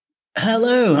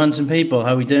Hello, handsome people.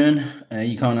 How we doing?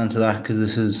 You can't answer that because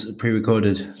this is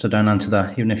pre-recorded, so don't answer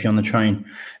that, even if you're on the train.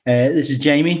 This is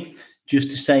Jamie.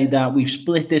 Just to say that we've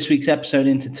split this week's episode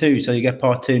into two, so you get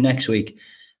part two next week,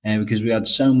 because we had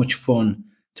so much fun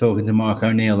talking to Mark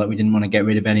O'Neill that we didn't want to get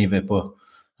rid of any of it. But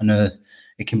I know that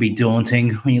it can be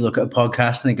daunting when you look at a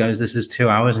podcast and it goes, "This is 2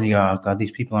 hours," and you go, "Oh God,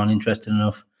 these people aren't interested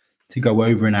enough to go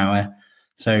over an hour."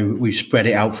 So we've spread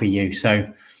it out for you.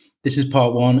 So this is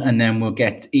part one, and then we'll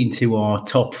get into our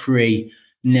top three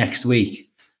next week.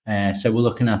 So we're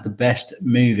looking at the best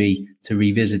movie to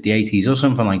revisit the 80s or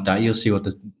something like that. You'll see what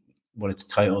it's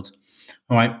titled.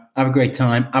 All right. Have a great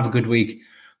time. Have a good week.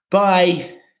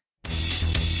 Bye.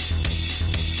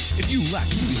 If you like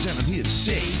movies and I'm here to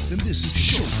say, then this is the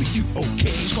show for you,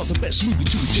 okay? It's called The Best Movie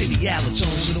to Jamie Allen's on,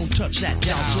 so don't touch that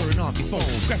dial, turn off your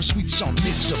phone. Grab a sweet salt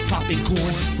mix of popping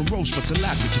corn, from Roosevelt to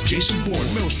Lafayette to Jason Bourne,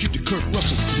 Meryl Streep to Kurt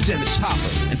Russell to Dennis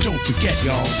Hopper. And don't forget,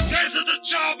 y'all, get to the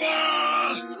chopper!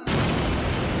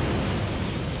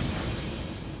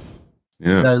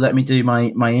 Yeah. So let me do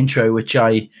my intro, which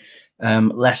I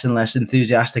less and less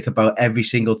enthusiastic about every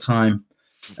single time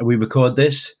we record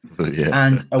this. Yeah.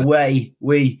 And away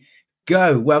we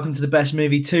go. Welcome to the Best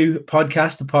Movie 2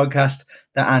 podcast, the podcast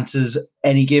that answers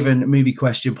any given movie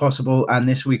question possible. And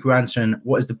this week we're answering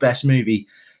what is the best movie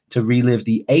to relive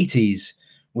the 80s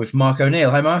with Mark O'Neill.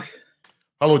 Hi, Mark.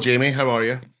 Hello, Jamie. How are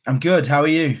you? I'm good. How are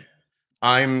you?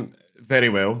 I'm very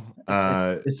well.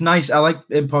 It's nice. I like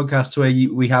in podcasts where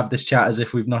we have this chat as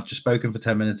if we've not just spoken for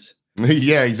 10 minutes.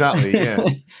 Yeah, exactly. Yeah.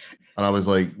 And I was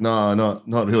like, no,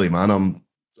 not really, man.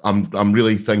 I'm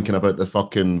really thinking about the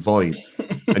fucking void.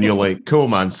 And you're like, cool,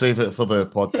 man, save it for the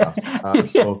podcast.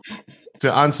 So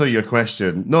to answer your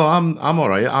question, no, I'm all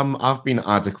right. I've been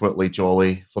adequately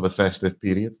jolly for the festive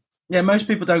period. Yeah, most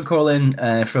people don't call in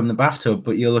from the bathtub,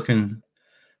 but you're looking.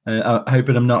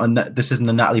 Hoping I'm not. This isn't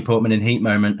a Natalie Portman in Heat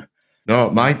moment. No,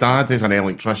 my dad is an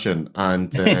electrician,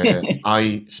 and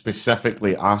I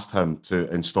specifically asked him to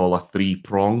install a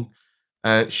 3-prong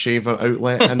shaver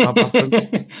outlet in my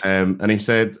bathroom. And he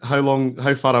said, how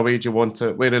far away do you want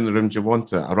it? Where in the room do you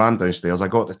want it? I ran downstairs, I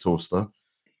got the toaster,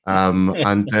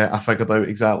 and I figured out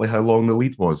exactly how long the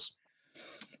lead was.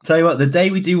 Tell you what, the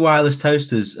day we do wireless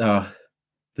toasters, the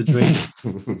dream.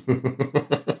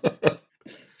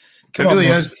 It really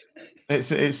is.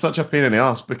 It's such a pain in the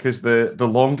arse because the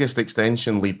longest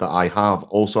extension lead that I have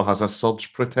also has a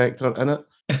surge protector in it.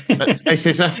 It's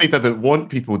as if they didn't want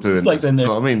people doing like this. You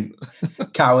know what I mean?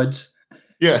 Cowards.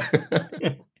 Yeah.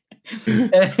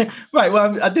 Right.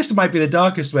 Well, this might be the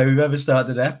darkest way we've ever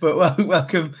started there, but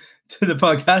welcome to the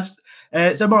podcast.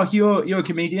 So, Mark, you're a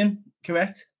comedian,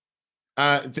 correct?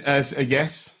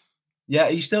 Yes. Yeah.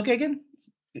 Are you still gigging?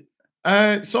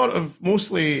 Sort of.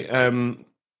 Mostly.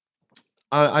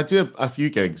 I do a few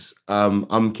gigs.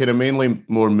 I'm kind of mainly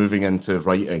more moving into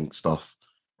writing stuff.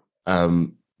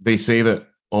 They say that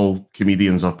all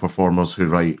comedians are performers who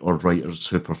write or writers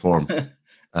who perform.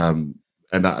 And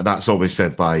that's always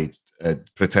said by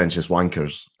pretentious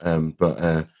wankers.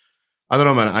 But I don't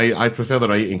know, man. I prefer the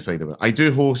writing side of it. I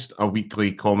do host a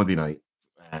weekly comedy night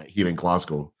here in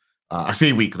Glasgow. I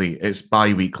say weekly, it's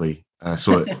bi-weekly.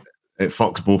 So it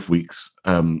fucks both weeks.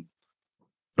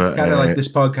 But, kind of like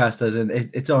this podcast, as in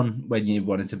it's on when you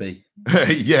want it to be.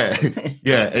 yeah.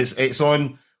 It's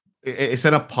on. It's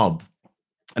in a pub,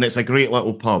 and it's a great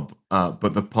little pub.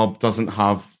 But the pub doesn't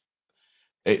have.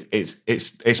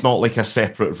 It's not like a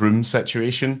separate room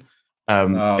situation.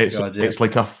 It's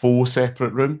like a faux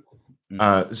separate room.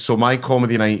 So my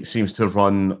comedy night seems to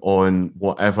run on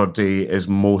whatever day is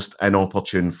most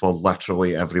inopportune for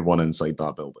literally everyone inside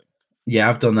that building. Yeah,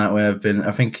 I've done that where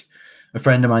I think a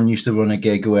friend of mine used to run a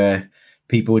gig where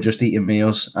people were just eating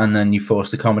meals and then you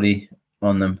forced the comedy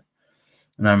on them.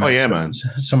 And I remember man.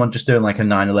 Someone just doing like a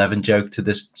 9/11 joke to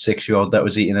this 6-year-old that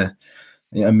was eating a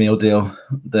meal deal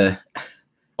there.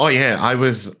 Oh yeah, I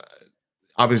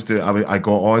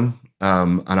got on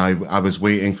and I was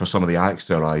waiting for some of the acts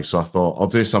to arrive, so I thought I'll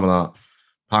do some of that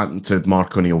patented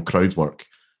Mark O'Neill crowd work.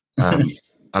 And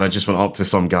I just went up to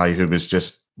some guy who was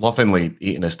just lovingly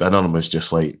eating his dinner and was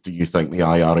just like, do you think the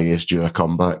IRA is due a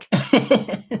comeback?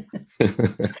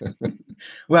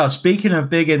 Well, speaking of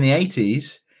big in the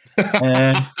 80s,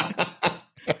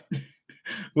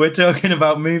 we're talking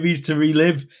about movies to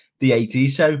relive the 80s.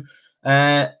 So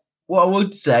what I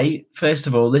would say, first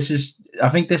of all, I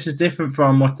think this is different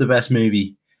from what's the best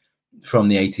movie from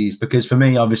the 80s, because for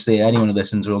me, obviously, anyone who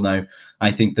listens will know,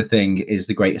 I think The Thing is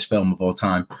the greatest film of all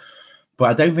time. But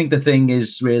I don't think The Thing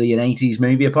is really an 80s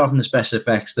movie. Apart from the special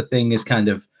effects, The Thing is kind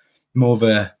of more of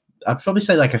I'd probably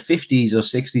say like a 50s or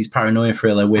 60s paranoia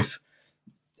thriller with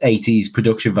 80s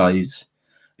production values.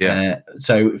 Yeah.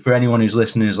 So for anyone who's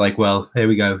listening is like, well, here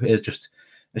we go. Here's just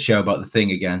a show about the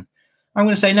Thing again. I'm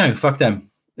going to say no. Fuck them.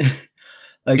 Yeah,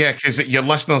 because your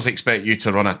listeners expect you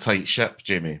to run a tight ship,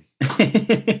 Jamie.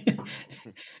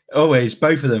 Always,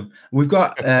 both of them. We've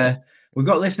got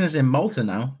listeners in Malta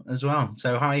now as well.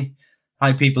 So hi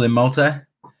people in Malta.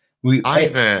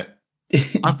 I've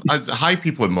hi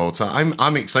people in Malta.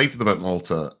 I'm excited about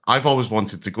Malta. I've always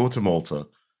wanted to go to Malta.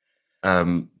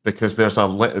 Because there's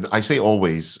I say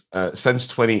always, since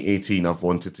 2018, I've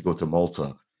wanted to go to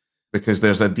Malta because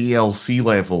there's a DLC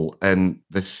level in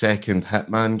the second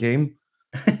Hitman game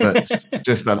that's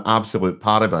just an absolute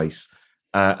paradise.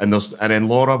 And then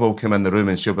Laura will come in the room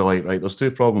and she'll be like, right, there's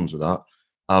two problems with that.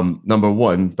 Number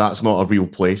one, that's not a real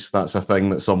place. That's a thing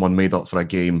that someone made up for a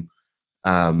game,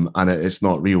 and it's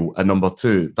not real. And number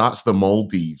two, that's the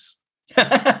Maldives.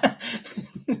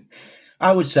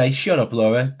 I would say, shut up,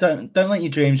 Laura. Don't let your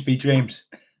dreams be dreams.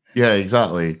 Yeah,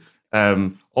 exactly.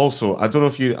 Also, I don't know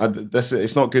if you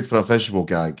it's not good for a visual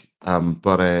gag.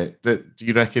 But do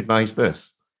you recognise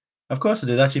this? Of course I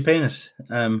do. That's your penis.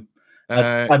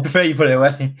 I prefer you put it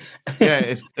away.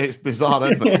 Yeah, it's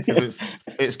bizarre, isn't it? Because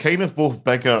it's kind of both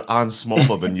bigger and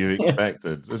smaller than you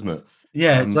expected, isn't it?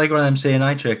 Yeah, it's like one of them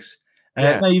CNI tricks.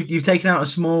 Yeah. No, you've taken out a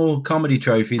small comedy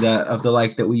trophy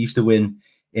that we used to win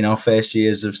in our first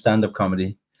years of stand-up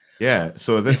comedy. Yeah,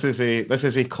 so this is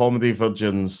a Comedy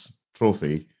Virgins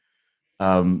trophy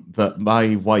that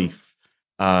my wife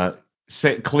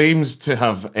claims to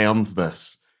have earned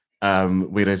this,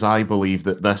 whereas I believe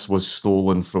that this was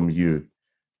stolen from you.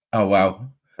 Oh wow!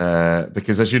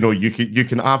 Because as you know, you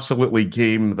can absolutely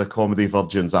game the Comedy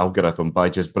Virgins algorithm by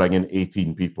just bringing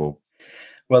 18 people.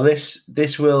 Well, this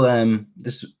will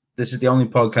this is the only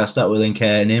podcast that will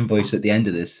incur an invoice at the end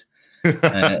of this,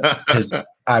 because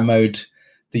I mowed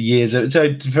the years of.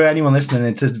 So for anyone listening,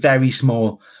 it's a very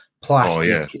small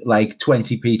plastic, like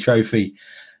 20p trophy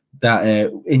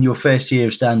that in your first year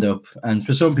of stand-up, and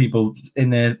for some people in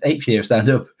their 8th year of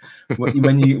stand-up,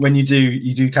 when you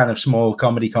do kind of small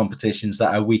comedy competitions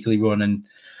that are weekly run, and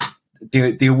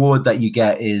the award that you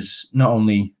get is not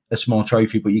only a small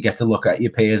trophy, but you get to look at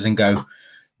your peers and go,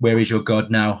 where is your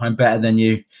God now? I'm better than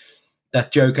you.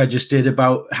 That joke I just did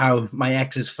about how my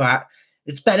ex is fat,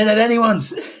 it's better than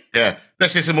anyone's. Yeah,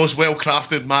 this is the most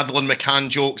well-crafted Madeleine McCann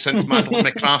joke since Madeleine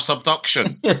McCraft's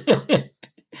abduction.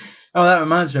 Oh, that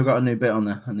reminds me, I've got a new bit on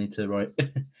there I need to write.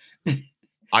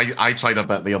 I tried a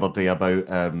bit the other day about,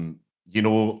 does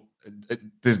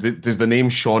the name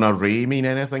Shauna Ray mean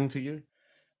anything to you?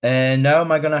 No,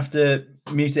 am I going to have to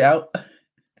mute it out?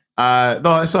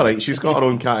 No, it's all right. She's got her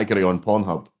own category on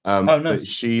Pornhub. Nice. But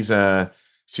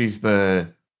she's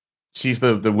the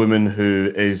woman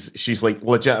who she's like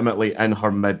legitimately in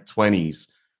her mid-20s,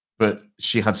 but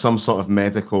she had some sort of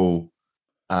medical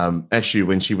issue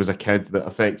when she was a kid that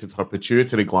affected her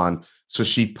pituitary gland, so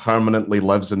she permanently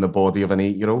lives in the body of an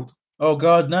 8-year-old. Oh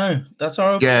God, no, that's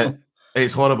horrible. Yeah,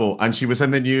 it's horrible. And she was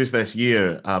in the news this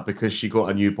year because she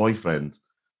got a new boyfriend.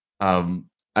 And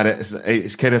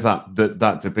it's kind of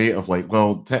that debate of like,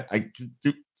 well,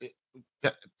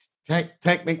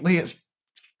 technically it's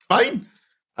fine,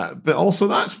 but also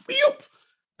that's weird.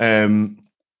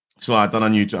 So I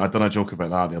done a joke about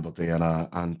that the other day,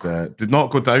 and did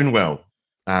not go down well,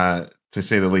 to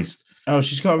say the least. Oh,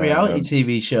 she's got a reality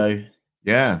TV show.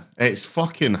 Yeah, it's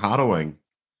fucking harrowing.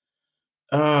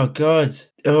 Oh God,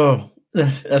 oh,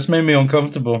 that's made me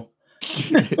uncomfortable.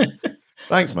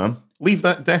 Thanks, man.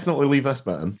 Definitely leave this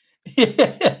bit in.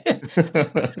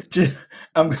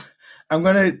 I'm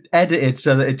going to edit it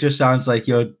so that it just sounds like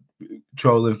you're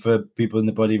trolling for people in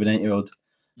the body of an 8-year-old.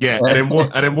 Yeah, and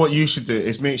then what you should do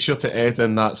is make sure to edit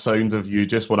in that sound of you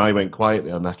just when I went quiet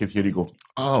there, and I could hear you go,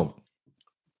 oh,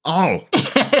 ugh,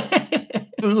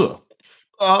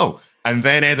 oh, and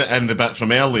then edit in the bit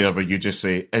from earlier where you just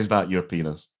say, "Is that your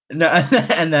penis?" No,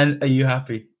 and then are you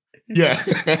happy? Yeah.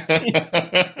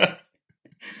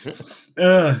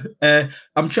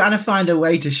 I'm trying to find a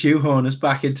way to shoehorn us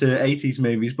back into 80s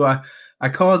movies, but I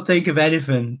can't think of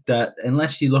anything that,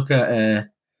 unless you look at.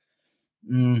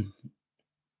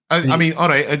 I mean, all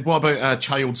right. What about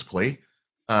Child's Play?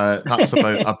 That's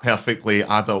about a perfectly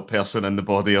adult person in the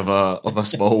body of a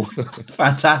small.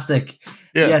 Fantastic.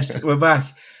 Yeah. Yes, we're back.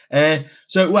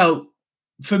 Well,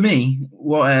 for me,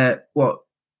 what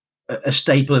a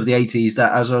staple of the 80s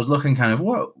that, as I was looking, kind of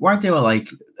why do I like,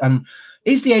 and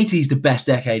is the 80s the best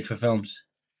decade for films?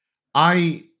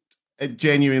 I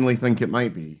genuinely think it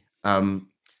might be.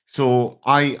 So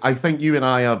I think you and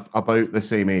I are about the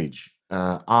same age.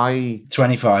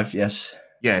 25, yes.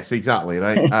 Yes, exactly,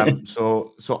 right.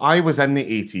 So I was in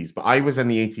the 80s, but I was in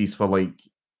the 80s for like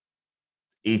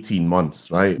 18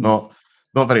 months, right? Not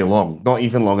very long, not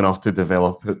even long enough to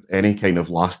develop any kind of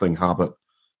lasting habit.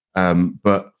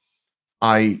 But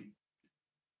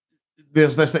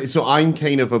there's this, so I'm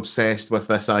kind of obsessed with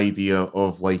this idea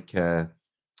of like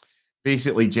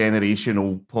basically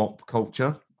generational pop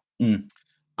culture.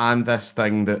 And this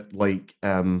thing that like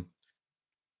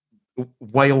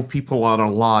while people are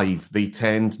alive, they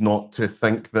tend not to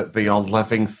think that they are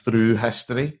living through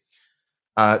history.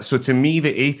 So to me,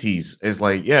 the 80s is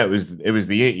like, yeah, it was the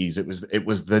 80s. It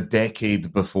was the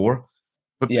decade before.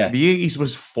 But Yeah. the 80s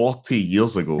was 40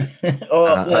 years ago.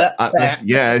 At this,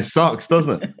 yeah, it sucks,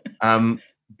 doesn't it?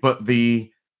 But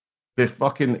the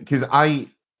fucking, because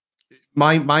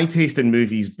my taste in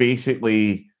movies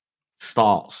basically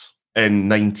starts in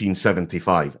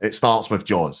 1975. It starts with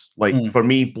Jaws. Like for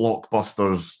me,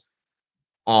 blockbusters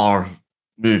are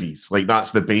movies. Like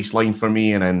that's the baseline for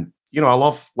me. And then, you know, I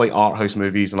love like art house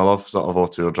movies and I love sort of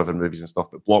auteur-driven movies and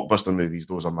stuff, but blockbuster movies,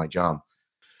 those are my jam.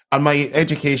 And my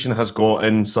education has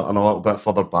gotten sort of a little bit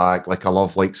further back. Like I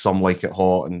love like Some Like It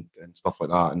Hot and stuff like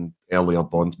that and earlier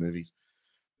Bond movies.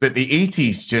 But the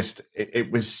 80s just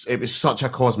it was such a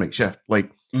cosmic shift.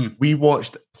 Like we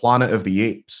watched Planet of the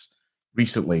Apes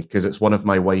recently because it's one of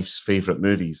my wife's favorite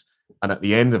movies. And at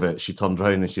the end of it, she turned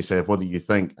around and she said, "What do you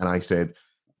think?" And I said,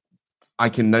 "I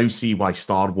can now see why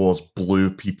Star Wars blew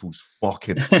people's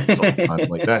fucking heads off, man.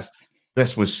 Like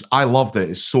this was, I loved it.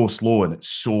 It's so slow and it's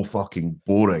so fucking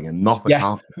boring and nothing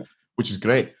happened, which is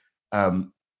great."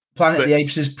 Planet of the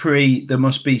Apes is There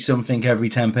Must Be Something Every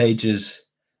 10 pages.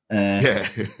 And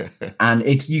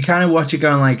you kind of watch it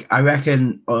going like, I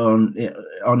reckon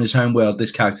on his home world,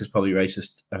 this character's probably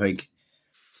racist, I think.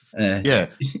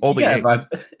 All the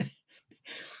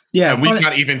yeah, and we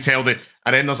can't even tell and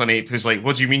then there's an ape who's like,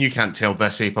 "What do you mean you can't tell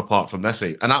this ape apart from this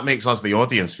ape?" And that makes us, the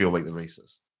audience, feel like the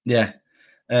racist. Yeah.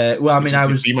 Well, I mean,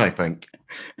 I think.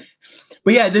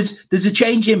 But yeah, there's a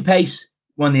change in pace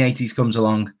when the 80s comes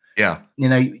along. Yeah. You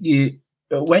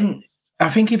know, I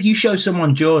think if you show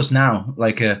someone Jaws now,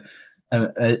 like a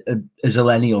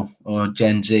Zillennial or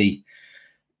Gen Z,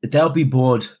 they'll be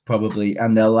bored probably,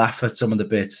 and they'll laugh at some of the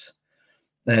bits.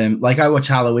 Like I watched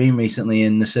Halloween recently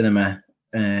in the cinema,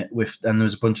 and there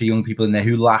was a bunch of young people in there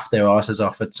who laughed their asses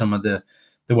off at some of the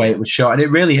way it was shot, and it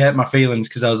really hurt my feelings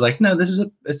because I was like, "No,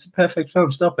 it's a perfect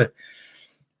film. Stop it."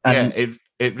 And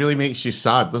it really makes you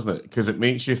sad, doesn't it? Because it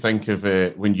makes you think of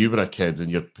when you were a kid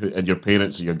and your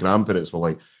parents or your grandparents were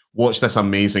like, "Watch this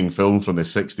amazing film from the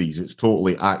 60s. It's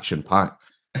totally action-packed."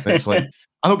 It's like,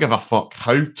 I don't give a fuck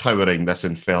how towering this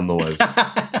inferno is.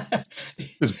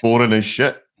 It's boring as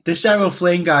shit. The Errol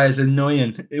Flynn guy is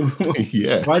annoying.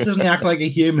 Yeah. Why doesn't he act like a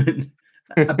human?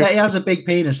 I bet he has a big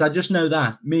penis. I just know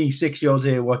that. Me, 6-year-old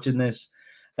here watching this.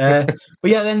 But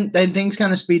yeah, then things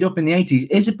kind of speed up in the 80s.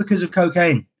 Is it because of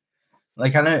cocaine?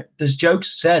 Like, I know there's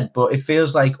jokes said, but it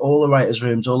feels like all the writers'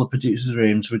 rooms, all the producers'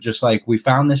 rooms were just like, we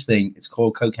found this thing. It's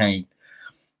called cocaine.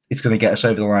 It's going to get us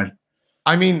over the line.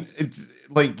 I mean, it's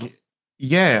like,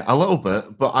 yeah, a little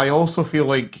bit. But I also feel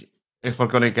like if we're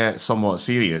going to get somewhat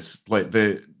serious, like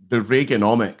the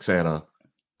Reaganomics era,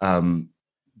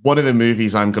 one of the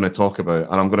movies I'm going to talk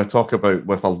about, and I'm going to talk about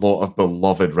with a lot of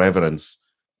beloved reverence,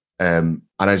 and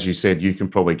as you said, you can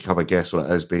probably have a guess what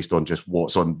it is based on just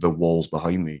what's on the walls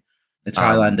behind me. It's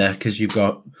Highlander, because you've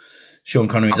got Sean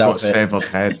Connery's outfit. Severed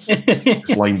heads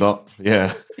just lined up.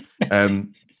 Yeah.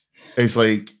 It's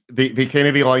like they kind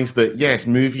of realised that, yes,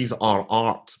 movies are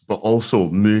art, but also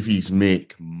movies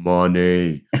make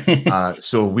money.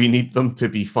 So we need them to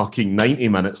be fucking 90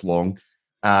 minutes long.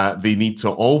 They need to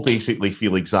all basically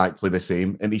feel exactly the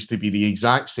same. It needs to be the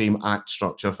exact same act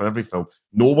structure for every film.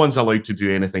 No one's allowed to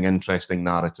do anything interesting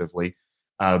narratively.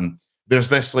 There's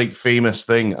this like famous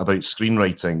thing about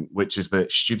screenwriting, which is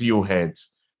that studio heads,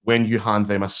 when you hand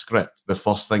them a script, the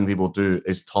first thing they will do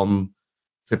is turn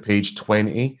to page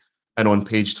 20. And on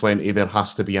page 20, there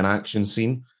has to be an action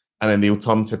scene. And then they'll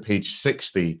turn to page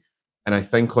 60. And I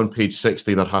think on page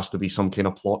 60, there has to be some kind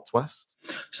of plot twist.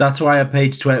 So that's why at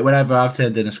page 20, whenever I've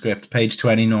turned in a script, page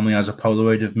 20 normally has a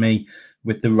Polaroid of me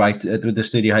with the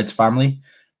studio head's family.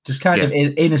 Just kind of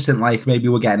innocent, like maybe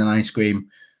we're getting an ice cream.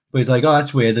 But it's like, oh,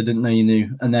 that's weird. I didn't know you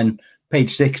knew. And then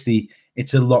page 60,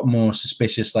 it's a lot more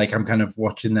suspicious. Like I'm kind of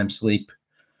watching them sleep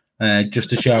just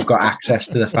to show I've got access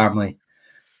to the family.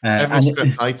 Every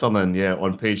script I turn in,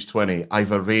 on page 20,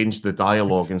 I've arranged the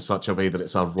dialogue in such a way that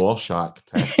it's a Rorschach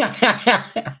test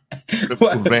that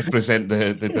will represent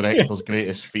the director's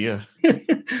greatest fear.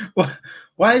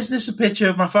 Why is this a picture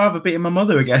of my father beating my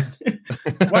mother again?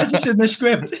 Why is this in the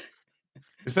script?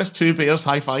 Is this two bears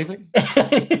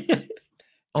high-fiving?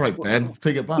 All right, Ben,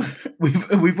 take it back.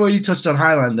 We've already touched on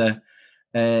Highlander.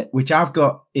 which I've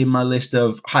got in my list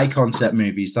of high concept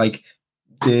movies. Like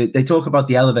they talk about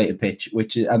the elevator pitch,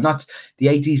 and that's the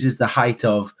 80s is the height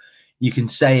of you can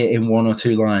say it in one or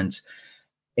two lines.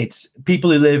 It's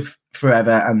people who live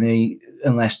forever, and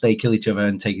unless they kill each other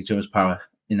and take each other's power.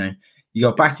 You know, you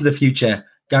got Back to the Future.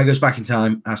 Guy goes back in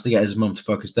time, has to get his mum to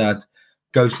fuck his dad.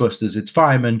 Ghostbusters, it's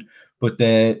firemen, but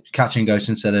they're catching ghosts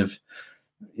instead of,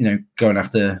 going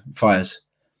after fires.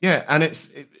 Yeah, and it's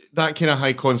that kind of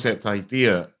high concept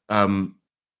idea.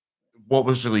 What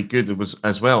was really good was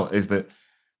as well is that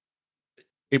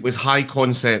it was high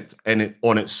concept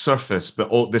on its surface, but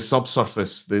the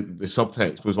subsurface, the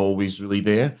subtext was always really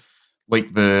there.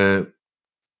 Like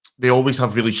they always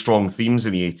have really strong themes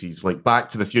in the 80s, like Back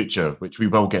to the Future, which we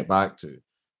will get back to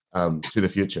the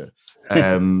future.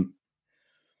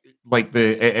 Like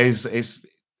it's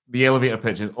the elevator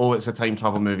pitch is, it's a time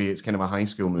travel movie. It's kind of a high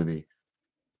school movie,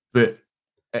 but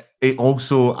it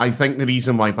also, I think the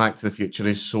reason why Back to the Future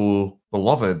is so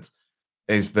beloved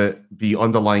is that the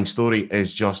underlying story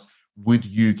is just, would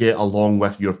you get along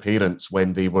with your parents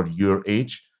when they were your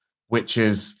age? Which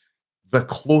is the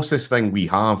closest thing we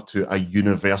have to a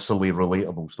universally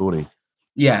relatable story.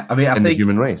 Yeah, I mean, I think the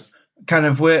human race. Kind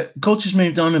of where culture's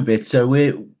moved on a bit, so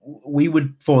we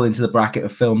would fall into the bracket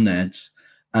of film nerds.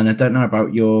 And I don't know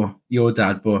about your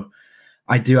dad, but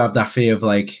I do have that fear of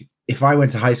like, if I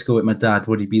went to high school with my dad,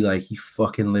 would he be like, you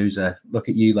fucking loser? Look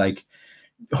at you, like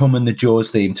humming the Jaws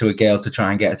theme to a girl to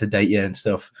try and get her to date you and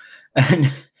stuff.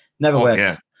 And never works.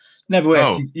 Yeah. Never works.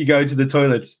 No. You go to the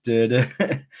toilets.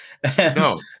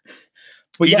 No.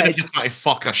 But even if you try to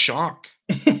fuck a shark.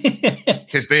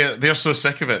 Because they're so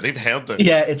sick of it. They've heard it.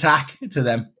 Yeah, it's hack to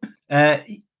them.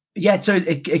 So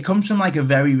it comes from like a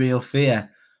very real fear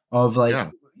of like,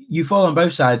 you fall on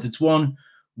both sides. It's one,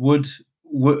 would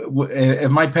if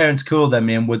my parents cooler than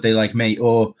me, and would they like me?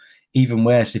 Or even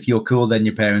worse, if you're cooler than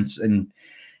your parents and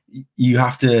you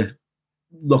have to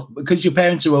look, because your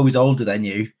parents are always older than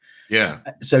you. Yeah.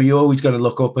 So you're always going to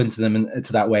look up into them and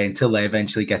to that way until they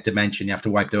eventually get dementia and you have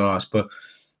to wipe their ass. But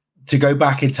to go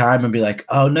back in time and be like,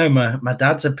 oh no, my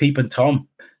dad's a peeping Tom.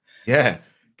 Yeah.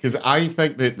 Because I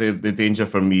think that the danger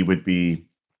for me would be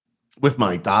with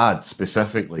my dad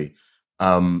specifically.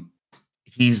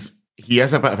 He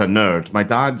is a bit of a nerd. My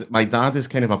dad is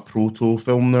kind of a proto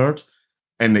film nerd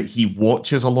in that he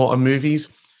watches a lot of movies,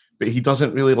 but he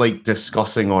doesn't really like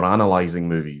discussing or analyzing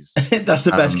movies. That's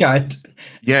the best kind.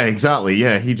 Yeah, exactly.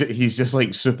 Yeah, he's just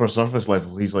like super surface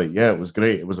level. He's like, yeah, it was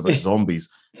great. It was about zombies,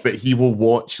 but he will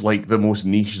watch like the most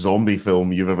niche zombie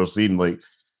film you've ever seen. Like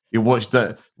you watched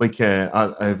it, like not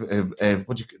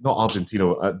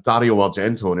Argentino, Dario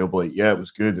Argento, and he'll be like, yeah, it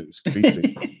was good. It was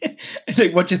creepy. I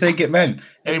think, what do you think it meant?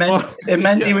 It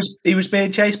meant yeah. he was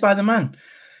being chased by the man.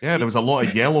 Yeah, there was a lot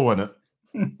of yellow in it.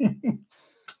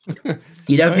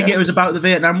 You don't think it was about the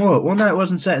Vietnam War? Well, no, it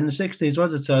wasn't set in the 60s,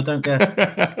 was it? So I don't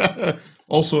care.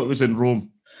 Also, it was in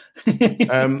Rome.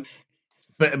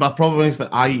 But my problem is that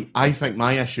I think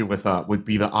my issue with that would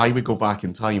be that I would go back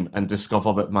in time and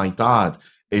discover that my dad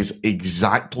is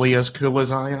exactly as cool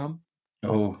as I am.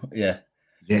 Oh, yeah.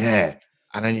 Yeah.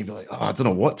 And then you'd be like, oh, I don't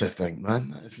know what to think,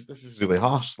 man. This is really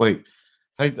harsh. Like,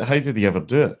 how did he ever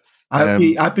do it?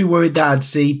 I'd be worried that I'd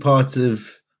see parts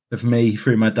of me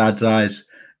through my dad's eyes,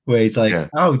 where he's like,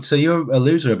 oh, so you're a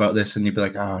loser about this. And you'd be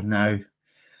like, oh, no.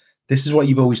 This is what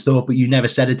you've always thought, but you never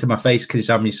said it to my face because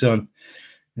I'm your son.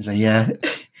 He's like, yeah.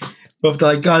 But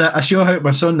like, God, I sure hope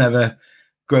my son never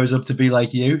grows up to be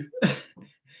like you.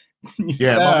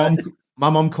 Yeah, my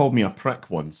mum called me a prick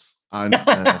once. And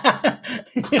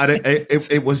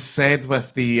it was said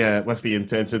with the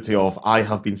intensity of, I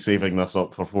have been saving this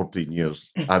up for 14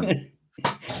 years, and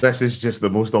this is just the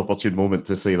most opportune moment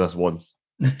to say this once.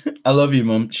 I love you,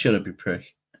 Mum. Shut up, you prick.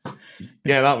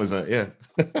 Yeah, that was it.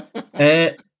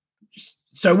 Yeah.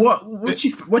 So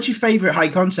what's your favorite high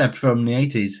concept from the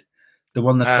 80s? The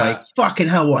one that's like, fucking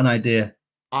hell, what an idea.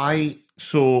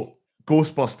 So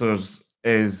Ghostbusters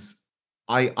is.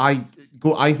 I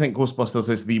think Ghostbusters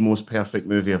is the most perfect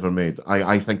movie ever made.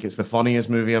 I think it's the funniest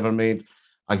movie ever made.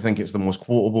 I think it's the most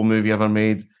quotable movie ever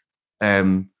made.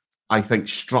 I think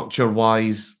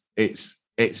structure-wise, it's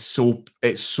so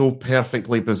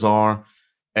perfectly bizarre.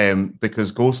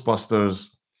 Because Ghostbusters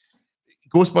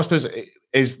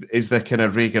is the kind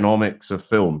of Reaganomics of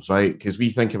films, right? Because we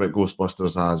think about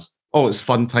Ghostbusters as, it's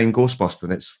fun time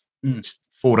Ghostbusting. It's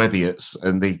four idiots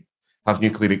and they have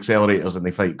nuclear accelerators and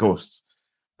they fight ghosts.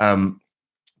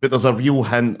 But there's a real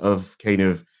hint of kind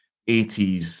of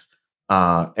 80s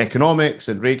economics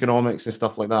and Reaganomics and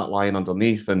stuff like that lying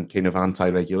underneath, and kind of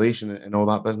anti-regulation and all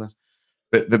that business.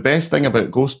 But the best thing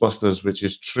about Ghostbusters, which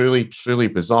is truly, truly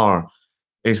bizarre,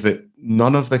 is that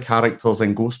none of the characters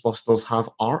in Ghostbusters have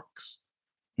arcs.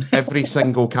 Every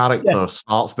single character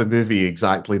starts the movie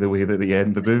exactly the way that they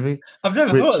end the movie. I've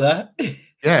never thought of that.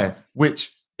 Yeah,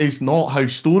 which is not how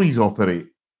stories operate.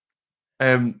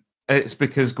 It's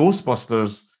because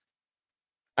Ghostbusters,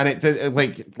 and it did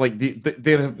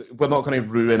we're not going to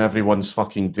ruin everyone's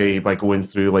fucking day by going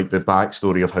through like the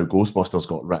backstory of how Ghostbusters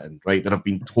got written, right? There have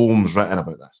been tomes written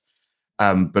about this.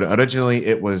 But originally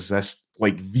it was this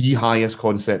like the highest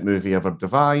concept movie ever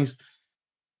devised.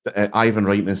 Ivan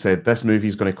Reitman said this movie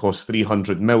is going to cost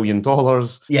 $300 million.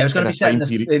 Yeah, it was going to be set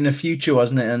in the future,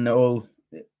 wasn't it? And all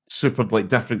super like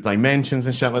different dimensions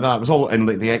and shit like that. It was all, and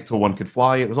like the Ecto one could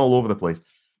fly. It was all over the place.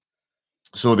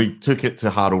 So they took it to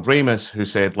Harold Ramis, who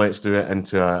said, let's do it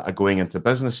into a going into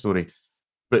business story.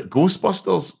 But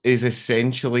Ghostbusters is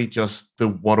essentially just the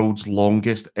world's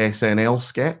longest SNL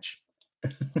sketch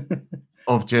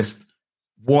of just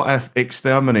what if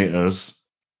exterminators,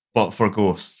 but for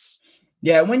ghosts.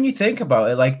 Yeah, when you think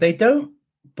about it, like they don't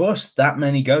bust that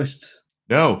many ghosts.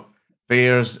 No,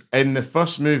 there's in the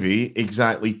first movie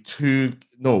exactly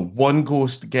one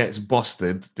ghost gets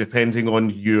busted depending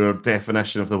on your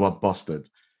definition of the word busted.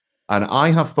 And I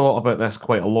have thought about this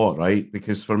quite a lot, right?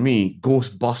 Because for me,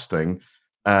 ghost busting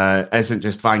isn't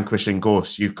just vanquishing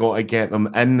ghosts. You've got to get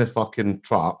them in the fucking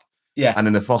trap. Yeah. And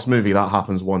in the first movie, that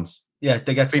happens once. Yeah,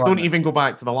 they don't even go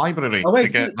back to the library to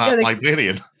get that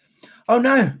librarian. Oh,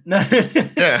 no.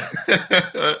 Yeah.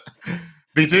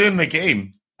 They do in the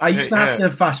game. I used to have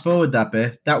to fast forward that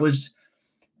bit. That was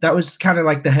kind of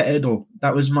like the hurdle.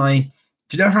 That was my...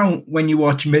 Do you know how when you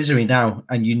watch Misery now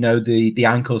and you know the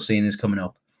ankle scene is coming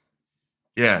up?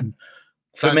 Yeah.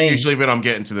 That's usually where I'm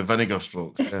getting to the vinegar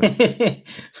strokes. Yeah.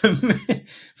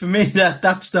 for me,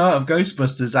 that start of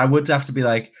Ghostbusters, I would have to be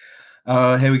like,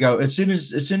 oh, here we go. As soon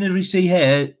as we see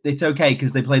here, it's okay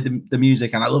because they played the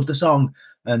music and I love the song.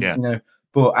 And you know,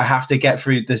 but I have to get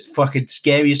through this fucking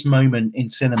scariest moment in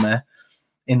cinema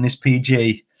in this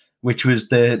PG, which was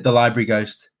the library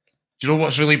ghost. Do you know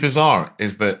what's really bizarre?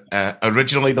 Is that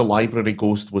originally the library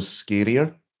ghost was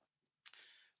scarier.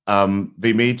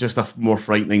 They made just a more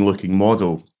frightening looking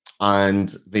model,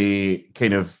 and they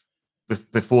kind of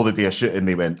before the day of shooting,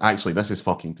 they went, actually, this is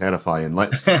fucking terrifying.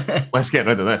 Let's get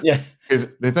rid of this. Yeah. Because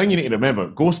the thing you need to remember,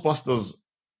 Ghostbusters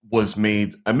was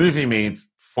a movie made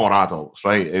for adults,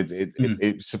 right?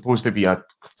 It's supposed to be a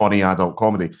funny adult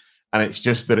comedy, and it's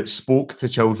just that it spoke to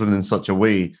children in such a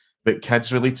way that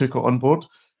kids really took it on board.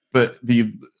 But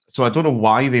so I don't know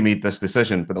why they made this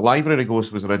decision, but the library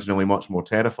ghost was originally much more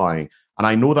terrifying. And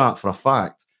I know that for a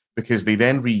fact because they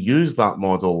then reused that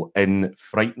model in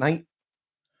Fright Night.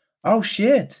 Oh,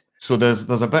 shit. So there's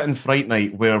a bit in Fright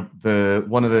Night where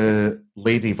one of the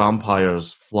lady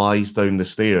vampires flies down the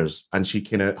stairs and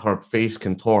her face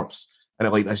contorts and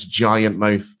it like this giant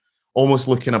mouth, almost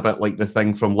looking a bit like the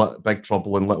thing from Big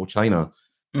Trouble in Little China.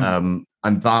 And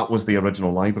that was the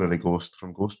original library ghost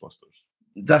from Ghostbusters.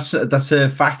 That's a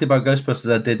fact about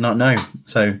Ghostbusters I did not know.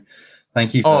 So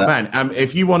thank you for that. Man,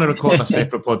 if you want to record a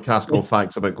separate podcast called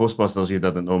Facts About Ghostbusters you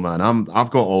didn't know, man, I've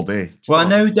got all day. Well, I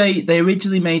know they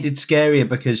originally made it scarier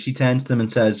because she turns to them and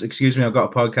says, "Excuse me, I've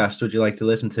got a podcast. Would you like to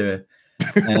listen to it?"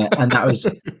 And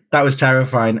that was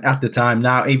terrifying at the time.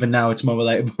 Even now, it's more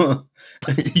relatable.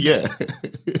 Yeah.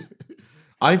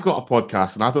 I've got a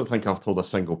podcast, and I don't think I've told a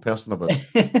single person about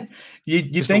it.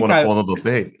 you think I bother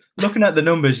their day. Looking at the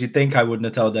numbers, you'd think I wouldn't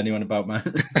have told anyone about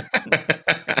mine.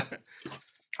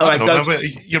 All right,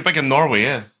 you're big in Norway,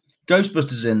 yeah.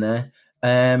 Ghostbusters in there.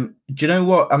 Do you know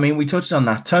what? I mean, we touched on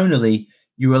that. Tonally,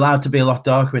 you were allowed to be a lot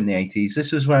darker in the 80s.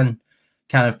 This was when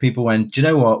kind of people went, do you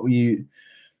know what?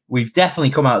 We've definitely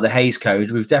come out of the Hays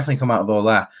Code. We've definitely come out of all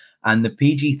that. And the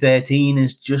PG-13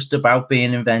 is just about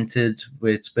being invented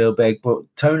with Spielberg. But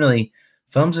tonally,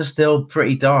 films are still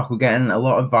pretty dark. We're getting a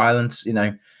lot of violence, you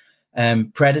know.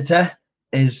 Predator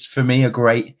is, for me, a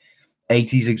great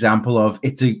 80s example of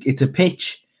it's a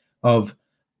pitch of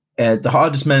the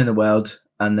hardest men in the world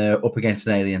and they're up against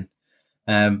an alien.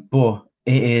 But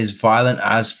it is violent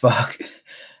as fuck.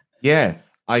 Yeah,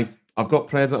 I've got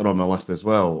Predator on my list as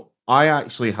well. I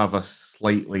actually have a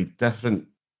slightly different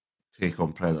take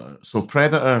on Predator. So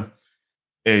Predator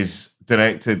is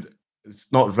directed, it's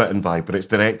not written by, but it's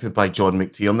directed by John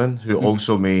McTiernan, who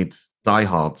also made Die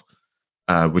Hard,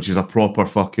 which is a proper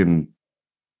fucking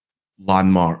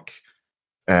landmark.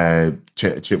 What's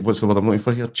the word I'm looking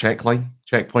for here?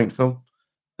 Checkpoint film?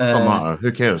 Don't matter.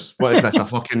 Who cares? What is this? A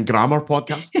fucking grammar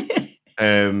podcast?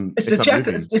 It's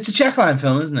a checkline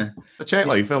film, isn't it? A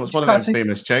checkline film. It's one of those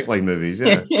famous checkline movies.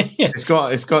 Yeah, it's got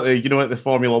the, you know, at the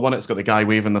Formula One, it's got the guy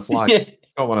waving the flag. It's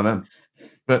got one of them.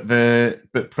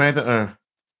 But Predator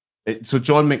So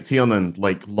John McTiernan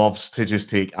loves to just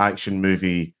take action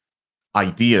movie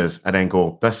ideas and then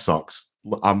go, "This sucks.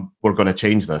 We're going to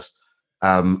change this."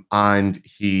 And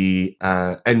he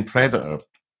in Predator,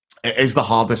 it is the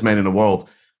hardest men in the world,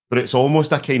 but it's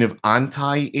almost a kind of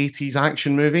anti-80s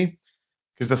action movie.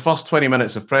 Because the first 20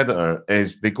 minutes of Predator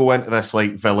is they go into this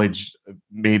village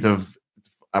made of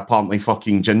apparently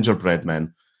fucking gingerbread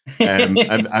men. And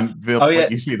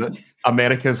you see that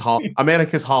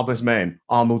America's hardest men,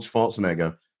 Arnold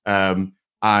Schwarzenegger.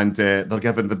 And they're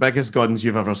given the biggest guns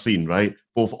you've ever seen, right?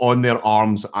 Both on their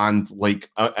arms and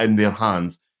in their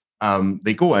hands.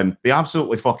 They go in, they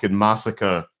absolutely fucking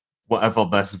massacre whatever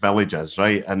this village is,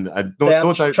 right? And no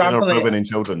doubt there are women and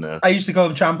children there. I used to call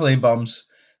them trampoline bombs,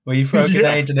 where you throw a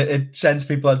grenade and it sends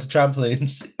people onto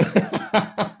trampolines.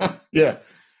 Yeah.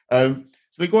 So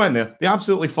they go in there, they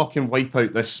absolutely fucking wipe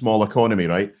out this small economy,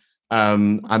 right?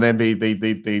 And then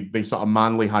they sort of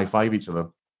manly high five each other.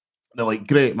 They're like,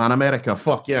 "Great, man, America,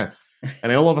 fuck yeah."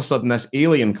 And then all of a sudden this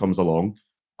alien comes along,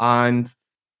 and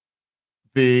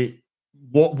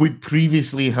what would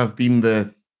previously have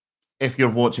been if you're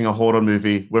watching a horror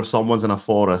movie where someone's in a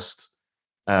forest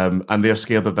and they're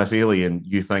scared of this alien,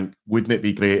 you think, wouldn't it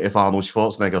be great if Arnold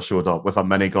Schwarzenegger showed up with a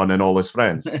minigun and all his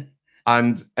friends?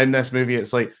 And in this movie,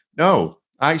 it's like, no,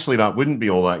 actually, that wouldn't be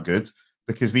all that good,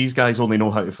 because these guys only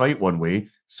know how to fight one way.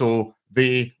 So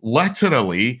they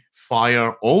literally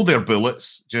fire all their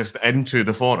bullets just into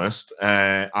the forest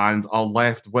and are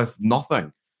left with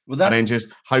nothing. And then just,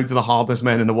 how do the hardest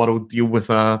men in the world deal with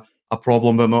a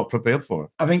problem they're not prepared for?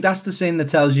 I think that's the scene that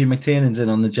tells you McTiernan's in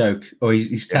on the joke, or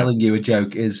he's telling you a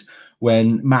joke, is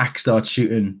when Mac starts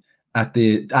shooting at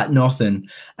nothing,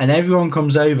 and everyone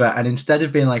comes over, and instead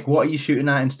of being like, "What are you shooting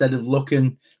at?" instead of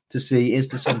looking to see, is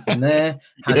there something there?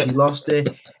 Has he lost it?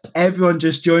 Everyone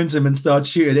just joins him and starts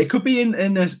shooting. It could be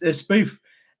in a spoof.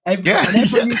 Everyone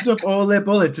uses up all their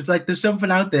bullets. It's like there's something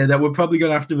out there that we're probably going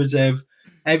to have to reserve.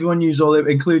 Everyone used all it,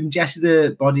 including Jesse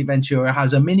the Body Ventura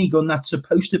has a minigun that's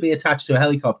supposed to be attached to a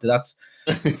helicopter.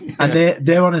 And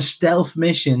they're on a stealth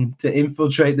mission to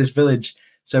infiltrate this village.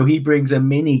 So he brings a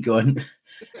minigun,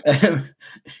 and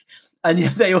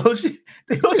they all shoot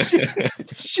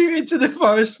into the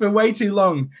forest for way too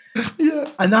long. Yeah,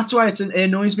 and that's why it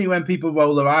annoys me when people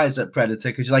roll their eyes at Predator,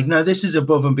 because you're like, no, this is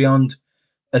above and beyond.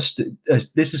 This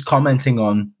is commenting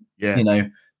on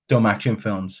dumb action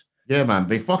films. Yeah, man,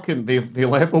 they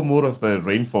level more of the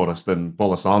rainforest than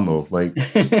Bolosano.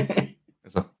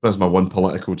 There's my one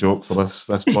political joke for this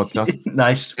podcast.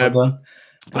 Nice, well done.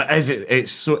 But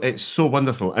it's so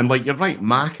wonderful, and you're right,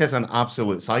 Mac is an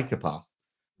absolute psychopath.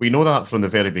 We know that from the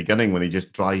very beginning when he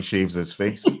just dry shaves his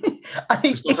face.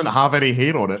 He just doesn't have any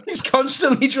hair on it. He's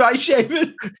constantly dry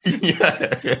shaving.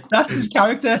 Yeah, that's his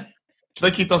character. It's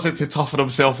like he does it to toughen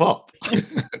himself up.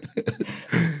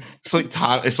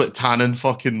 It's like tanning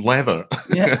fucking leather.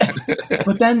 Yeah.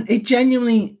 But then it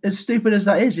genuinely, as stupid as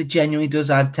that is, it genuinely does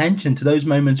add tension to those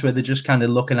moments where they're just kind of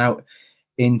looking out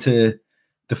into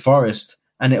the forest,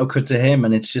 and it'll cut to him,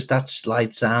 and it's just that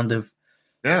slight sound of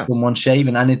someone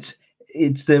shaving, and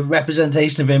it's the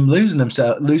representation of him losing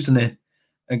it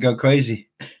and go crazy.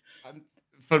 And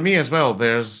for me as well,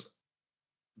 there's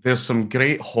some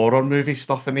great horror movie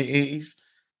stuff in the 80s,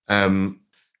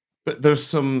 but there's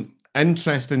some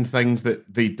interesting things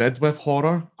that they did with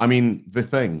horror. I mean, The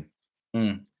Thing.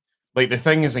 The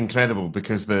Thing is incredible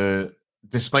because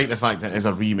despite the fact that it is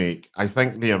a remake, I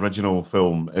think the original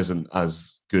film isn't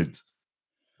as good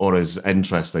or as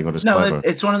interesting or as clever.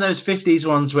 It's one of those 50s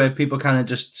ones where people kind of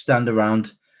just stand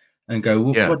around and go,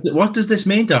 well, what does this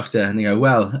mean, Doctor? And they go,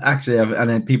 well, actually, and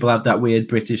then people have that weird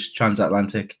British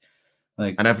transatlantic.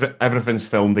 And everything's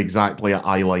filmed exactly at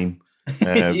eye line.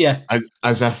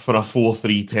 As if for a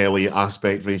 4:3 telly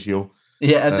aspect ratio.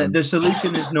 Yeah, and the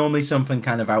solution is normally something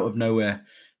kind of out of nowhere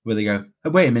where they go,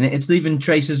 oh, wait a minute, it's leaving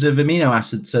traces of amino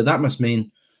acids, so that must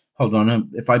mean, hold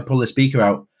on, if I pull the speaker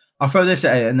out, I'll throw this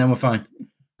at it and then we're fine.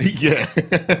 Yeah.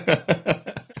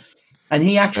 And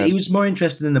he was more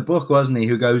interested in the book, wasn't he,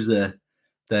 who goes there,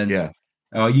 than,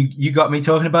 oh, you got me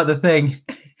talking about The Thing.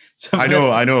 I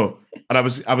know. And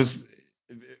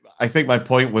I think my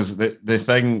point was that The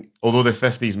Thing, although the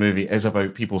 50s movie is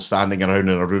about people standing around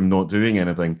in a room not doing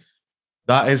anything,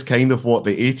 that is kind of what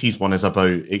the 80s one is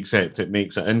about, except it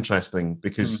makes it interesting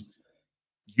because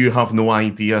you have no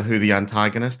idea who the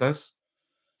antagonist is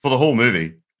for the whole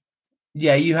movie.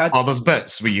 Yeah, you had... Oh, there's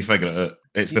bits where you figure it out.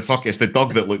 It's the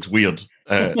dog that looks weird.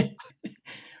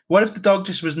 What if the dog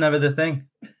just was never the thing?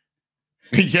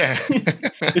 Yeah.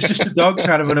 It's just a dog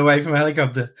trying to run away from a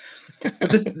helicopter. But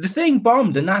the thing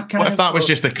bombed, and that kind of... What if that was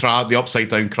just the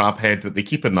upside-down crab head that they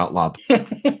keep in that lab?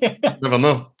 Never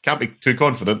know. Can't be too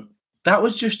confident. That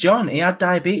was just John. He had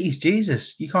diabetes.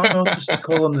 Jesus, you can't all just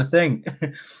call him the thing.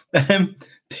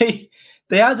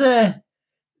 They had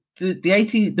the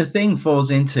 80 the thing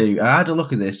falls into. I had a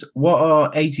look at this. What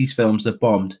are 80s films that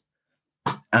bombed?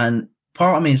 And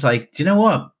part of me is like, do you know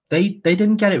what? They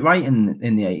didn't get it right in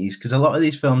the 80s because a lot of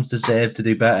these films deserve to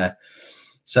do better.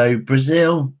 So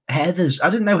Brazil, Heathers. I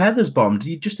didn't know Heathers bombed.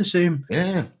 You just assume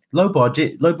low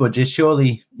budget.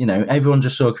 Surely, everyone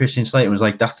just saw Christian Slater and was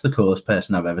like, that's the coolest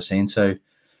person I've ever seen. So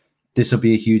this will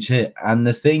be a huge hit. And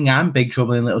The Thing and Big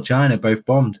Trouble in Little China both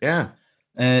bombed. Yeah.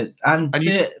 And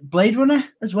Blade Runner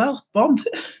as well bombed.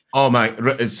 Oh my!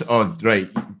 Right.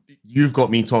 You've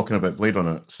got me talking about Blade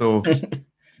Runner. So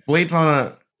Blade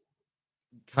Runner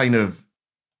kind of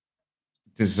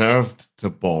deserved to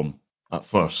bomb at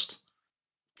first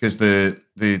because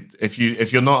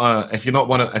if you're not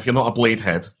a blade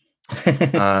head,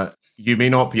 you may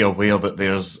not be aware that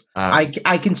there's.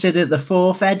 I consider the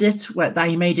fourth edit that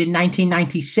he made in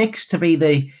 1996 to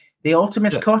be the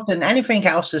ultimate cut, and anything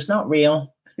else is not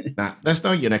real. Nah, there's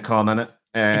no unicorn in it.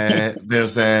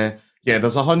 There's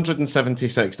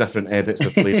 176 different edits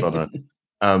of Blade Runner,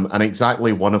 and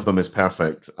exactly one of them is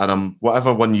perfect. And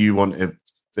whatever one you want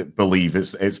to believe,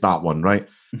 it's that one, right?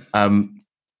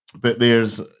 But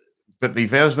the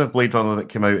version of Blade Runner that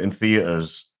came out in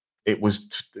theaters, it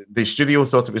was the studio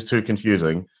thought it was too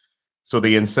confusing, so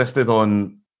they insisted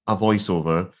on a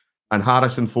voiceover, and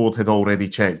Harrison Ford had already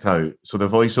checked out, so the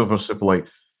voiceover's super like,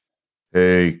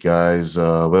 "Hey guys,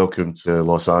 welcome to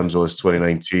Los Angeles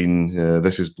 2019.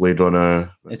 This is Blade Runner.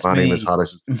 My name is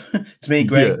Harrison." It's me,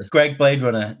 Greg. Yeah. Greg Blade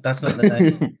Runner. That's not the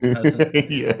name.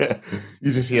 Yeah,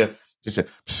 you just hear,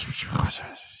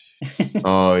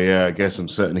 "Oh yeah, I guess I'm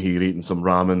sitting here eating some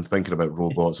ramen, thinking about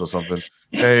robots or something."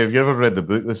 Hey, have you ever read the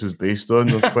book this is based on?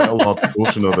 There's quite a large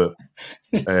portion of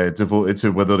it devoted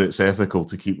to whether it's ethical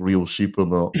to keep real sheep or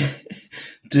not.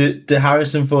 Do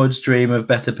Harrison Ford's dream of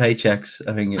better paychecks,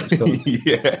 I think it was called.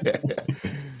 Yeah.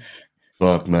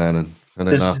 Fuck, man. And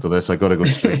then after this, I got to go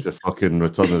straight to fucking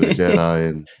Return of the Jedi.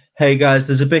 And hey, guys,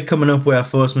 there's a bit coming up where I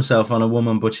force myself on a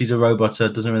woman, but she's a robot, so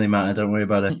it doesn't really matter. Don't worry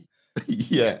about it.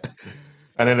 Yeah.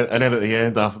 And then at the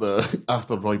end,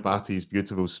 after Roy Batty's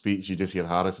beautiful speech, you just hear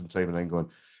Harrison chiming in going,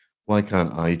 "Why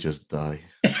can't I just die?"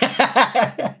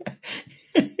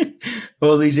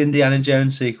 All these Indiana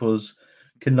Jones sequels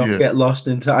cannot get lost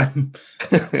in time.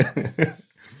 I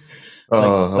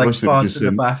wish farts in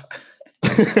the bath.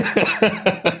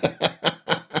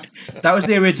 That was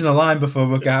the original line before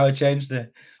Rucker Howard changed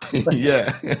it.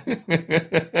 Yeah.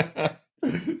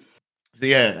 So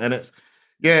yeah, and it's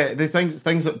the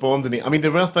things that bombed in it. I mean,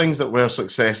 there were things that were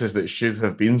successes that should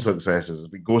have been successes.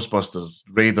 Like Ghostbusters,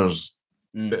 Raiders,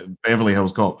 Beverly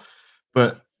Hills Cop,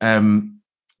 but A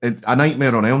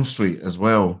Nightmare on Elm Street as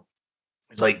well.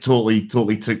 It's like totally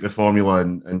took the formula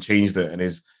and changed it. And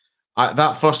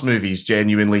that first movie is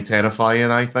genuinely terrifying.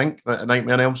 I think that A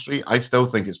Nightmare on Elm Street. I still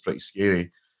think it's pretty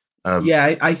scary.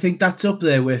 I think that's up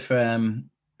there with Ringu,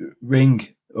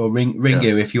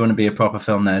 if you want to be a proper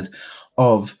film nerd.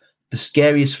 Of the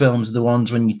scariest films are the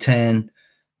ones when you turn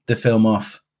the film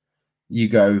off, you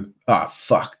go, "Oh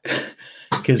fuck."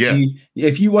 Because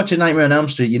if you watch A Nightmare on Elm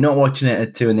Street, you're not watching it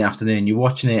at 2 p.m. You're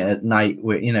watching it at night.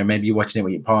 Maybe you're watching it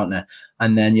with your partner,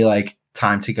 and then you're like,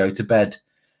 "Time to go to bed."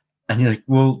 And you're like,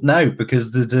 "Well, no,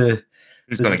 because there's a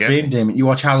dream demon." You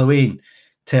watch Halloween,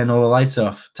 turn all the lights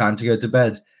off. Time to go to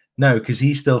bed. No, because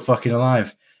he's still fucking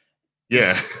alive.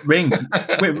 Yeah. Ring,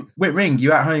 with Ring.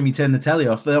 You at home, you turn the telly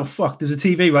off. Oh fuck! There's a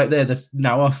TV right there that's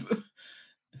now off.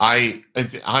 I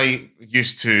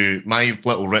used to, my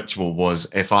little ritual was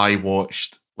if I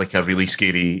watched like a really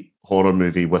scary horror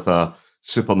movie with a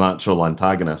supernatural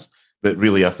antagonist that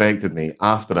really affected me,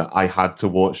 after it, I had to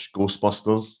watch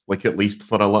Ghostbusters, like at least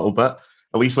for a little bit,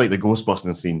 at least like the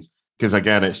Ghostbusting scenes. Because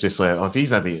again, it's just like, if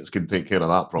these idiots can take care of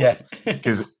that problem.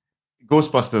 Because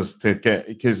Ghostbusters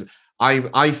because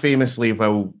I famously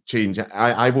will change,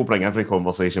 I will bring every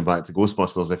conversation back to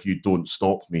Ghostbusters if you don't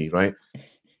stop me, right?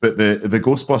 But the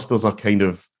Ghostbusters are kind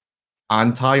of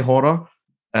anti-horror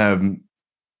in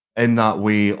that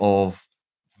way of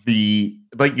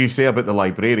like you say about the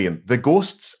librarian, the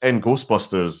ghosts in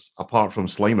Ghostbusters, apart from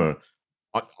Slimer,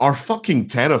 are fucking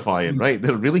terrifying, right?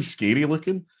 They're really scary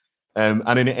looking.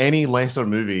 And in any lesser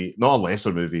movie, not a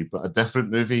lesser movie, but a different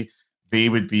movie, they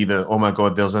would be oh my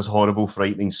God, there's this horrible,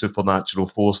 frightening supernatural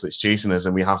force that's chasing us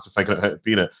and we have to figure out how to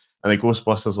beat it. And the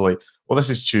Ghostbusters are like, well,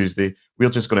 this is Tuesday. We're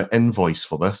just going to invoice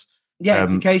for this. Yeah,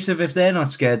 it's a case of if they're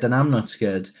not scared, then I'm not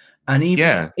scared. And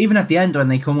even at the end, when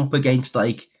they come up against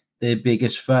like their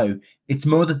biggest foe, it's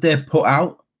more that they're put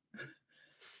out.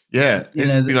 Yeah, You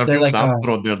it's know, been a they're real like,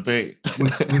 damper on their day.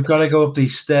 we've got to go up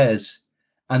these stairs,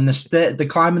 and the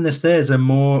climbing the stairs are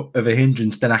more of a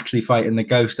hindrance than actually fighting the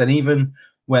ghost. And even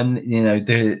when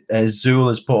the Zool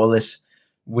has put all this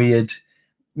weird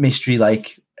mystery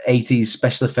like 80s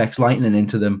special effects lightning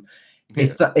into them,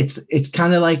 Yeah. it's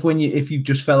kind of like if you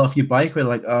just fell off your bike, we're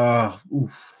like, oh,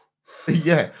 oof.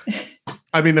 Yeah.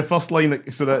 I mean, the first line,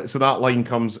 so that line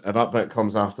comes, that bit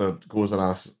comes after goes and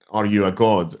asks, "Are you a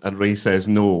god?" And Ray says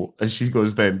no, and she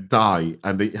goes, "Then die."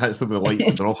 And it hits them with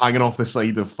lightning. They're all hanging off the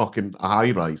side of fucking a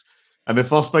high rise. And the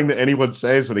first thing that anyone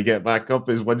says when they get back up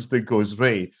is Winston goes,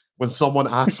 "Ray, when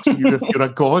someone asks you if you're a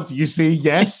god, you say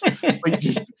yes." Like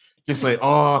just like,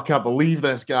 oh, I can't believe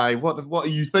this guy. What are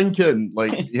you thinking?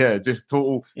 Like, yeah, just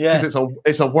total. Yeah, Because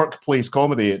it's a workplace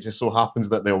comedy. It just so happens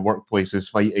that their workplace is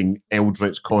fighting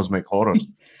eldritch cosmic horrors.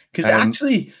 because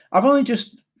actually, I've only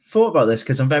just thought about this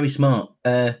because I'm very smart.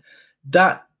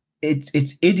 That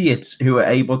it's idiots who are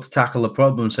able to tackle a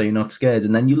problem, so you're not scared.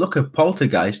 And then you look at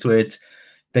Poltergeist, where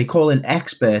they call in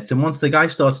experts, and once the guy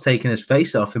starts taking his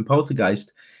face off in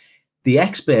Poltergeist, the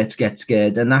experts get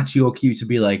scared, and that's your cue to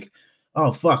be like,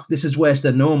 "Oh fuck, this is worse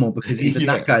than normal," because even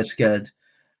that guy's scared.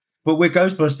 But with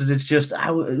Ghostbusters, it's just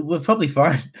we're probably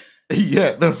fine.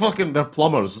 Yeah, they're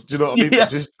plumbers. Do you know what I mean? Yeah. They're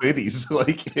just tradies.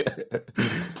 Like,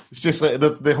 it's just like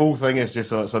the whole thing is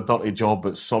just it's a dirty job,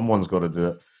 but someone's got to do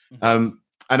it. And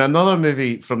another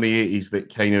movie from the 80s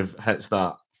that kind of hits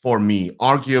that for me,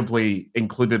 arguably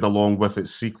included along with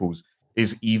its sequels,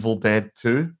 is Evil Dead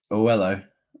 2. Oh, hello.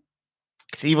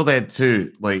 It's Evil Dead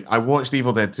 2. Like, I watched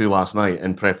Evil Dead 2 last night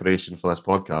in preparation for this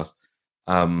podcast.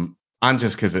 And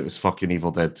just because it was fucking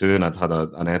Evil Dead 2 and I'd had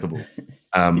an edible.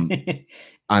 And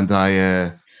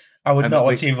I would and not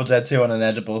like, watch Evil Dead 2 on an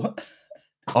edible.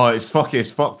 Oh, it's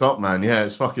fucked up, man. Yeah,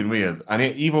 it's fucking weird. And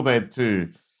Evil Dead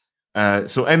 2.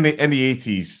 So in the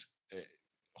 80s,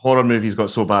 horror movies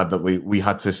got so bad that we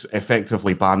had to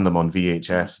effectively ban them on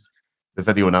VHS, the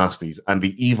video nasties. And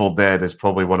the Evil Dead is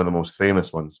probably one of the most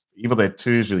famous ones. Evil Dead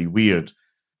 2 is really weird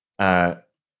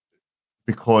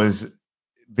because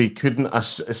they couldn't.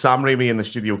 Sam Raimi in the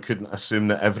studio couldn't assume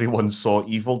that everyone saw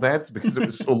Evil Dead because it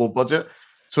was so low budget.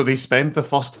 So they spent the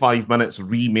first 5 minutes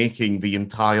remaking the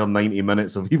entire 90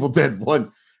 minutes of Evil Dead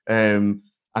 1. And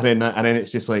then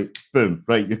it's just like, boom,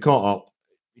 right, you're caught up.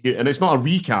 And it's not a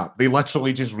recap. They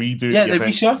literally just redo Yeah, they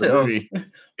reshot it all. Yeah.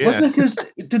 Wasn't it because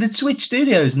did it switch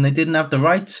studios and they didn't have the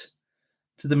rights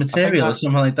to the material or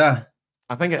something like that?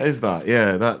 I think it is that.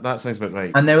 Yeah, that sounds about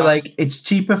right. And they were like, it's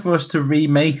cheaper for us to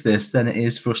remake this than it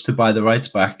is for us to buy the rights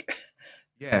back.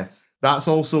 Yeah. That's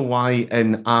also why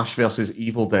in Ash versus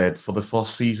Evil Dead, for the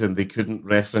first season, they couldn't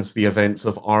reference the events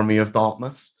of Army of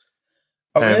Darkness.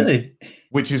 Oh, really?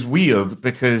 Which is weird,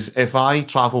 because if I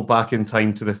travel back in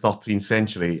time to the 13th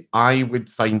century, I would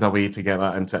find a way to get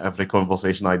that into every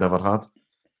conversation I'd ever had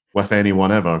with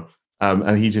anyone ever.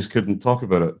 And he just couldn't talk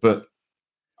about it. But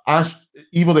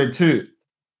Evil Dead 2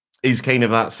 is kind of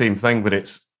that same thing, but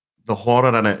it's the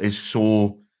horror in it is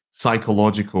so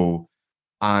psychological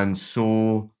and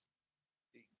so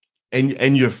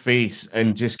in your face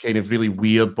and just kind of really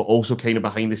weird, but also kind of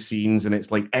behind the scenes. And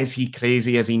it's like, is he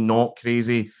crazy? Is he not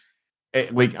crazy?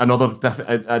 Like another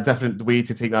a different way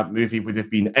to take that movie would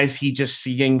have been, is he just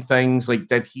seeing things? Like,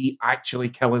 did he actually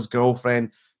kill his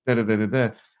girlfriend? And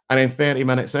in 30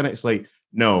 minutes in, it's like,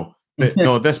 no,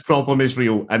 this problem is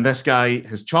real. And this guy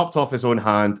has chopped off his own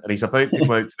hand and he's about to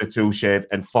go out to the tool shed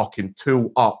and fucking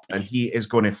tool up. And he is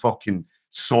going to fucking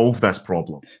solve this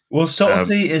problem. Well,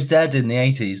 subtlety is dead in the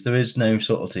 80s. There is no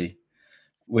subtlety.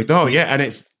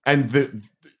 And the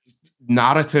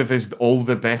narrative is all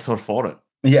the better for it.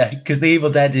 Yeah, because the Evil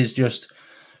Dead is just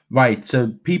right.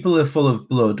 So people are full of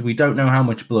blood. We don't know how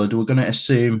much blood. We're going to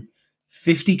assume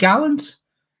 50 gallons.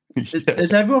 Yeah.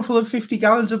 Is everyone full of 50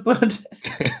 gallons of blood?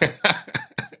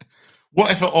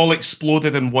 What if it all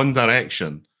exploded in one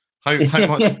direction? How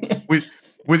much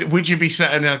would you be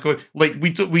sitting there going, like,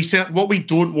 what we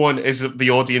don't want is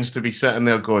the audience to be sitting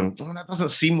there going, oh, that doesn't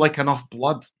seem like enough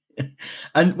blood.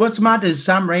 And what's mad is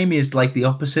Sam Raimi is like the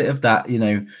opposite of that,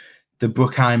 the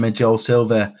Bruckheimer, Joel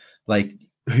Silver, like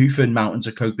hoofing mountains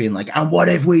of coke being like, and what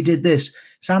if we did this?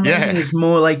 Sam Raimi is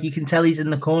more like, you can tell he's in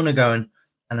the corner going,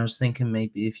 and I was thinking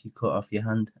maybe if you cut off your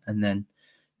hand and then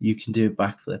you can do a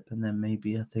backflip, and then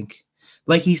maybe I think,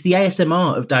 like, he's the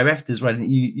ASMR of directors when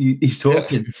he's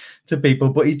talking to people,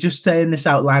 but he's just saying this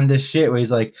outlandish shit where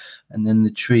he's like, and then the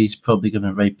tree's probably going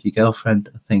to rape your girlfriend.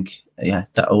 I think, yeah,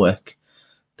 that'll work.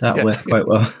 That'll work quite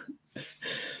well.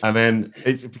 And then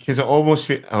it's because it almost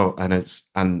feels,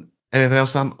 and anything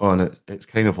else, Sam? Oh, and it's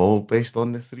kind of all based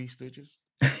on the Three Stooges.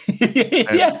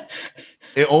 Yeah.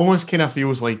 It almost kind of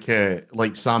feels like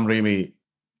Sam Raimi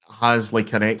has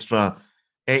like an extra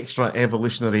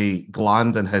evolutionary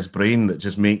gland in his brain that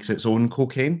just makes its own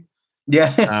cocaine.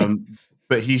 Yeah.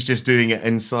 But he's just doing it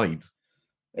inside.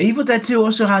 Evil Dead 2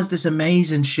 also has this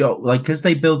amazing shot, like because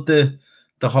they built the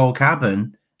whole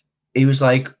cabin. He was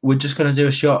like, "We're just gonna do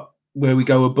a shot where we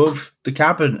go above the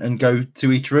cabin and go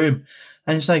to each room,"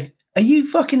 and it's like, "Are you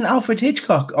fucking Alfred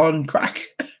Hitchcock on crack?"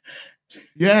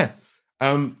 Yeah,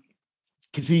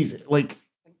 because he's like,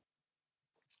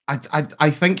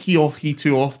 I think he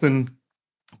too often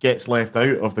gets left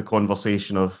out of the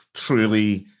conversation of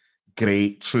truly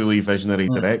great, truly visionary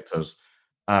directors.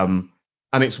 And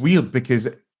it's weird because,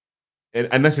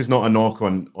 and this is not a knock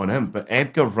on him, but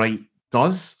Edgar Wright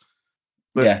does.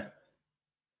 But, Yeah.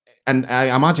 And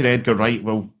I imagine Edgar Wright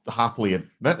will happily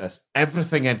admit this.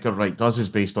 Everything Edgar Wright does is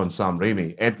based on Sam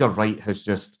Raimi. Edgar Wright has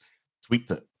just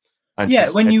tweaked it and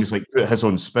just like put his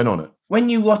own spin on it. When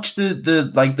you watch the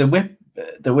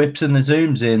whips and the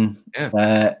zooms in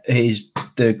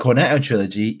the Cornetto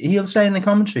trilogy, he'll say in the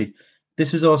commentary,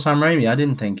 "This is all Sam Raimi. I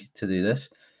didn't think to do this."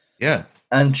 Yeah.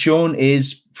 And Sean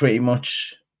is pretty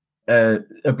much a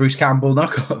Bruce Campbell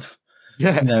knockoff.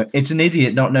 Yeah. It's an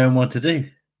idiot not knowing what to do.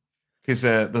 Because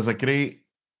there's a great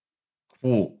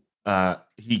quote Sam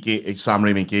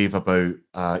Raimi gave about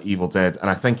Evil Dead, and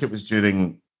I think it was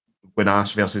during when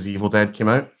Ash versus Evil Dead came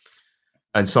out,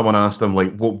 and someone asked him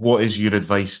like, "What is your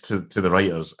advice to the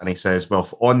writers?" And he says, "Well,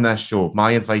 on this show,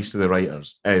 my advice to the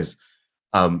writers is,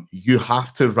 you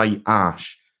have to write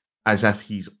Ash as if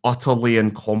he's utterly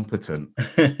incompetent,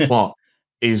 but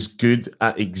is good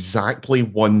at exactly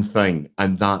one thing,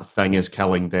 and that thing is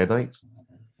killing deadites."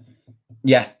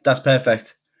 Yeah, that's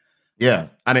perfect. Yeah,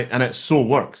 and it so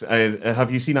works.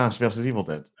 Have you seen Ash versus Evil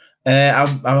Dead?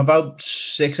 I'm about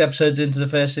 6 episodes into the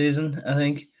first season, I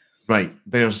think. Right.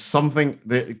 There's something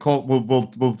that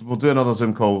we'll do another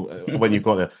Zoom call when you've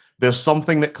got there. There's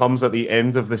something that comes at the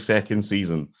end of the second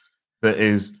season that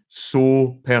is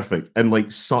so perfect and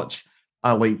like such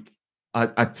a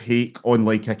take on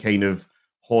like a kind of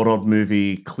horror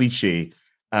movie cliche,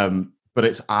 but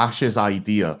it's Ash's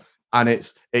idea, and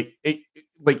it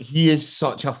like he is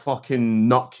such a fucking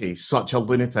nutcase, such a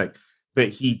lunatic, that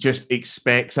he just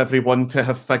expects everyone to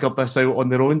have figured this out on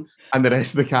their own, and the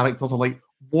rest of the characters are like,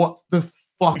 "What the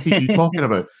fuck are you talking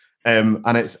about?" And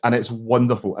it's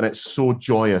wonderful, and it's so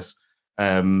joyous,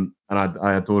 and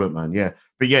I adore it, man. Yeah,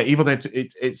 but yeah, Evil Dead,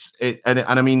 and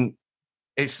I mean,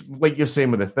 it's like you're saying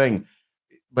with the thing,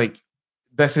 like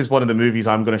this is one of the movies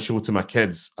I'm going to show to my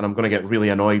kids, and I'm going to get really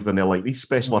annoyed when they're like, "These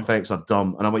special effects are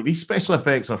dumb," and I'm like, "These special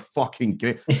effects are fucking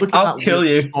great. Look at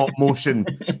that stop motion,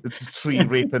 the tree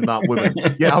raping that woman.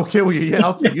 Yeah, I'll kill you. Yeah,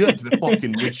 I'll take you up to the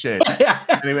fucking woodshed.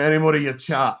 Any more of your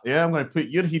chat? Yeah, I'm going to put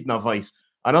your head in a vice.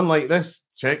 And unlike this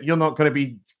chick, you're not going to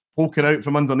be poking out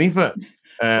from underneath it,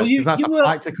 because that's a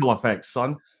practical effect,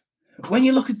 son." When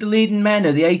you look at the leading men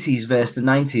of the 80s versus the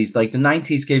 90s, like the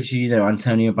 90s gives you,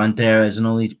 Antonio Banderas and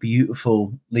all these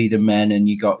beautiful leading men, and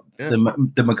you got the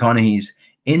McConaughey's.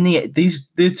 In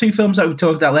the two films that we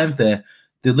talked at length there,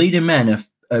 the leading men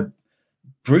are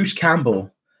Bruce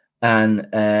Campbell, and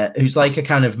who's like a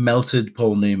kind of melted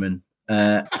Paul Newman,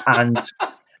 and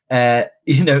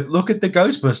look at the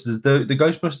Ghostbusters. The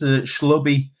Ghostbusters are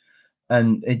schlubby,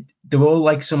 and they're all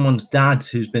like someone's dad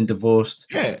who's been divorced.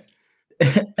 Yeah.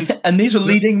 And these were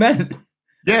leading men.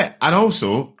 Yeah, and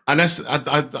also, and this, I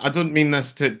don't mean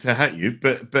this to hit you,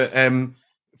 but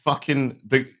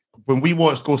when we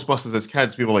watched Ghostbusters as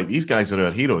kids, we were like, these guys are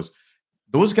our heroes.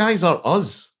 Those guys are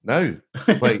us now,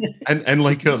 like, and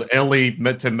like our early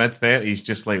mid 30s,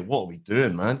 just like, what are we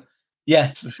doing, man?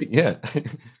 Yes, yeah,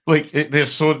 like they're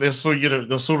so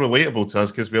relatable to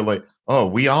us because we're like, oh,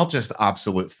 we are just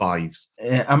absolute fives.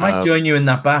 I might join you in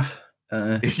that bath.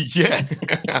 Yeah,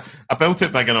 I built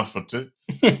it big enough for two.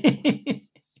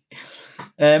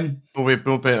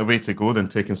 No better way to go than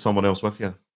taking someone else with you.